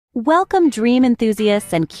Welcome, dream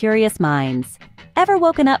enthusiasts and curious minds. Ever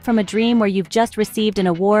woken up from a dream where you've just received an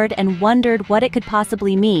award and wondered what it could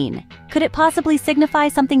possibly mean? Could it possibly signify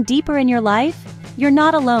something deeper in your life? You're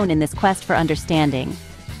not alone in this quest for understanding.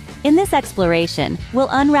 In this exploration, we'll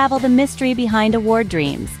unravel the mystery behind award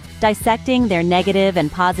dreams, dissecting their negative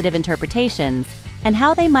and positive interpretations, and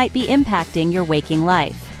how they might be impacting your waking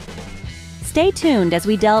life. Stay tuned as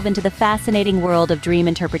we delve into the fascinating world of dream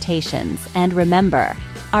interpretations, and remember,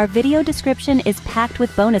 our video description is packed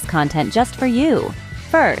with bonus content just for you.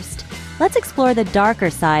 First, let's explore the darker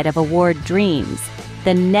side of award dreams,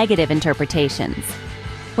 the negative interpretations.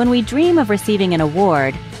 When we dream of receiving an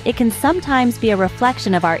award, it can sometimes be a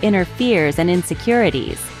reflection of our inner fears and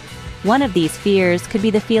insecurities. One of these fears could be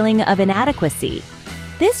the feeling of inadequacy.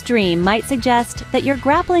 This dream might suggest that you're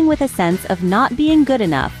grappling with a sense of not being good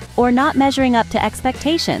enough or not measuring up to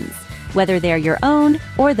expectations, whether they're your own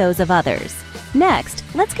or those of others. Next,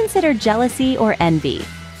 let's consider jealousy or envy.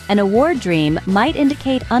 An award dream might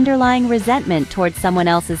indicate underlying resentment towards someone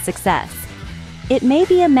else's success. It may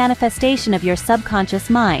be a manifestation of your subconscious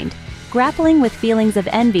mind, grappling with feelings of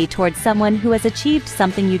envy towards someone who has achieved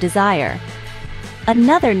something you desire.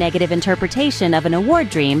 Another negative interpretation of an award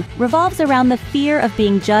dream revolves around the fear of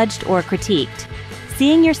being judged or critiqued.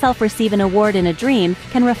 Seeing yourself receive an award in a dream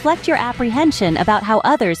can reflect your apprehension about how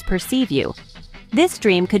others perceive you. This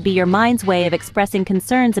dream could be your mind's way of expressing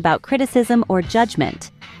concerns about criticism or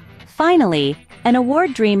judgment. Finally, an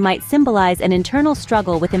award dream might symbolize an internal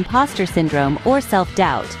struggle with imposter syndrome or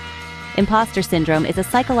self-doubt. Imposter syndrome is a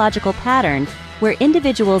psychological pattern where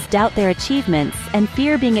individuals doubt their achievements and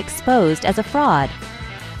fear being exposed as a fraud.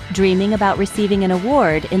 Dreaming about receiving an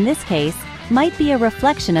award, in this case, might be a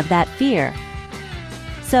reflection of that fear.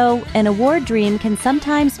 So, an award dream can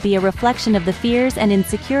sometimes be a reflection of the fears and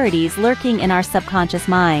insecurities lurking in our subconscious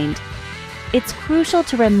mind. It's crucial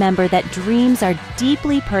to remember that dreams are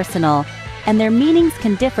deeply personal, and their meanings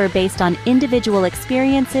can differ based on individual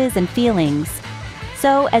experiences and feelings.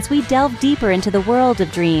 So, as we delve deeper into the world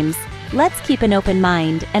of dreams, let's keep an open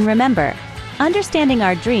mind and remember, understanding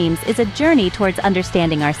our dreams is a journey towards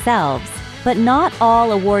understanding ourselves. But not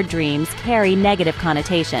all award dreams carry negative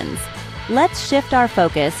connotations. Let's shift our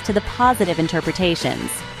focus to the positive interpretations.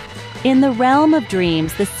 In the realm of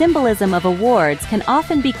dreams, the symbolism of awards can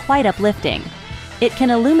often be quite uplifting. It can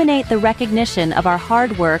illuminate the recognition of our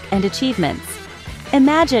hard work and achievements.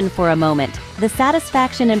 Imagine for a moment the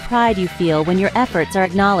satisfaction and pride you feel when your efforts are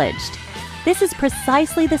acknowledged. This is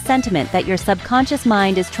precisely the sentiment that your subconscious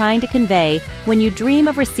mind is trying to convey when you dream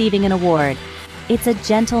of receiving an award. It's a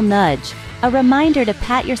gentle nudge, a reminder to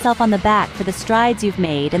pat yourself on the back for the strides you've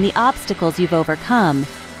made and the obstacles you've overcome.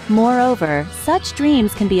 Moreover, such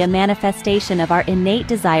dreams can be a manifestation of our innate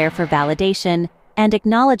desire for validation and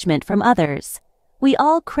acknowledgement from others. We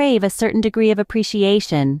all crave a certain degree of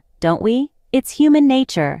appreciation, don't we? It's human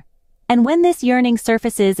nature. And when this yearning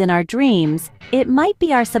surfaces in our dreams, it might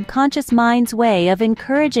be our subconscious mind's way of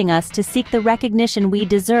encouraging us to seek the recognition we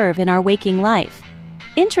deserve in our waking life.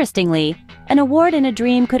 Interestingly, an award in a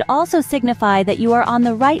dream could also signify that you are on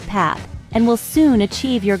the right path and will soon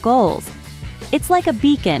achieve your goals. It's like a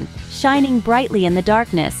beacon, shining brightly in the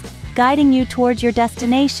darkness, guiding you towards your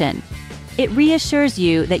destination. It reassures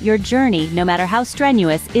you that your journey, no matter how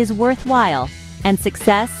strenuous, is worthwhile, and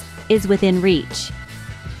success is within reach.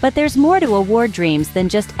 But there's more to award dreams than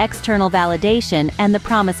just external validation and the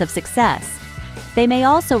promise of success. They may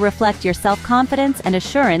also reflect your self-confidence and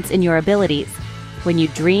assurance in your abilities. When you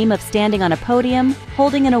dream of standing on a podium,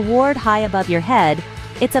 holding an award high above your head,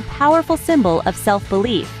 it's a powerful symbol of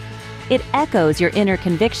self-belief. It echoes your inner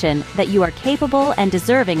conviction that you are capable and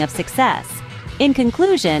deserving of success. In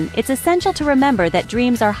conclusion, it's essential to remember that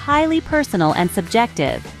dreams are highly personal and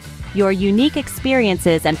subjective. Your unique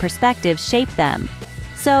experiences and perspectives shape them.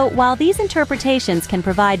 So, while these interpretations can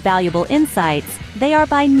provide valuable insights, they are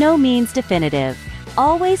by no means definitive.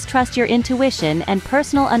 Always trust your intuition and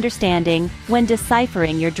personal understanding when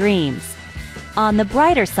deciphering your dreams. On the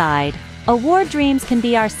brighter side, award dreams can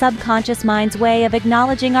be our subconscious mind's way of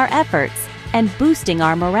acknowledging our efforts and boosting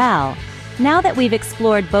our morale. Now that we've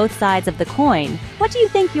explored both sides of the coin, what do you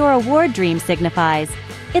think your award dream signifies?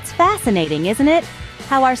 It's fascinating, isn't it?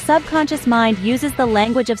 How our subconscious mind uses the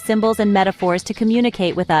language of symbols and metaphors to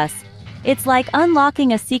communicate with us. It's like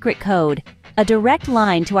unlocking a secret code, a direct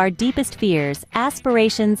line to our deepest fears,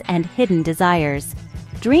 aspirations, and hidden desires.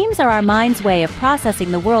 Dreams are our mind's way of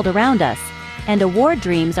processing the world around us, and award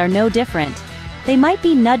dreams are no different. They might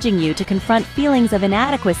be nudging you to confront feelings of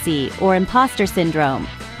inadequacy or imposter syndrome,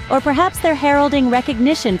 or perhaps they're heralding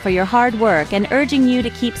recognition for your hard work and urging you to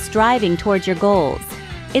keep striving towards your goals.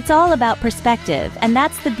 It's all about perspective, and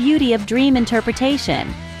that's the beauty of dream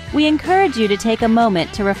interpretation. We encourage you to take a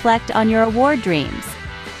moment to reflect on your award dreams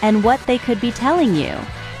and what they could be telling you.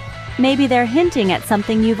 Maybe they're hinting at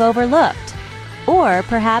something you've overlooked, or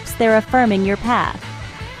perhaps they're affirming your path.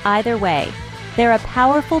 Either way, they're a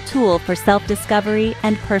powerful tool for self-discovery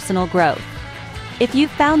and personal growth. If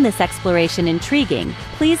you've found this exploration intriguing,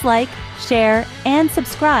 please like, share, and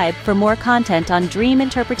subscribe for more content on dream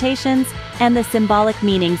interpretations and the symbolic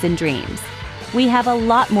meanings in dreams. We have a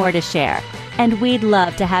lot more to share, and we'd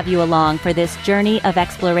love to have you along for this journey of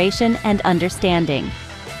exploration and understanding.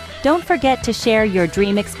 Don't forget to share your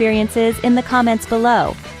dream experiences in the comments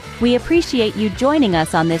below. We appreciate you joining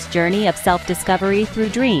us on this journey of self-discovery through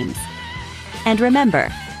dreams. And remember,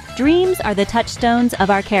 dreams are the touchstones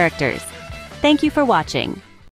of our characters. Thank you for watching.